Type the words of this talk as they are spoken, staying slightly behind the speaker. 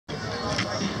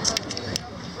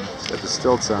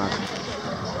stilts on.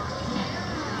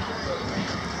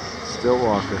 Stilt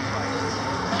walker.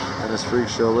 And his freak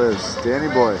show lives.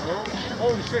 Danny boy.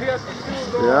 Oh shit, he has to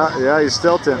still go. Yeah, he's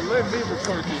stilting.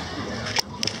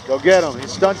 Go get him. He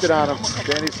stunted on him.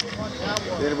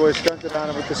 Danny boy stunted on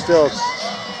him with the stilts.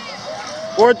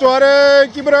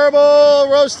 420, keep it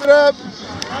herbal, roast it up.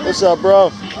 What's up,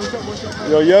 bro?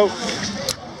 Yo.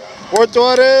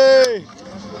 420.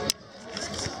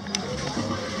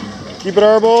 Keep it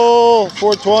herbal,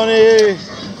 420.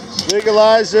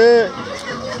 Legalize it.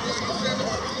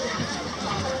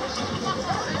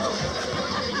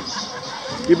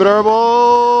 Keep it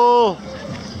herbal.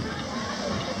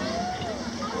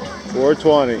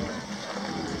 420.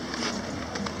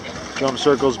 Drum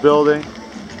Circles building.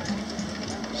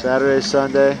 Saturday,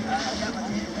 Sunday.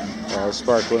 Oh, the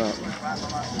spark went up.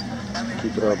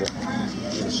 Keep it herbal.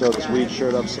 I'm gonna sew this weed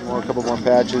shirt up some more, a couple more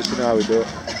patches. You know how we do it.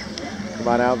 Come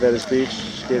on out, Venice Beach.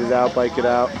 Skate it out, bike it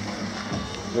out.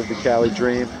 Live the Cali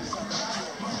dream.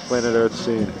 Planet Earth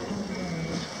scene.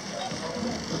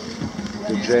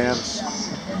 Good jams,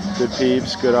 good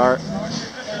peeps, good art.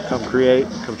 Come create,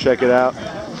 come check it out.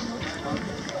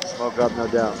 Smoke up, no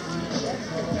doubt.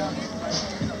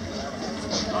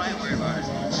 I ain't worried about it.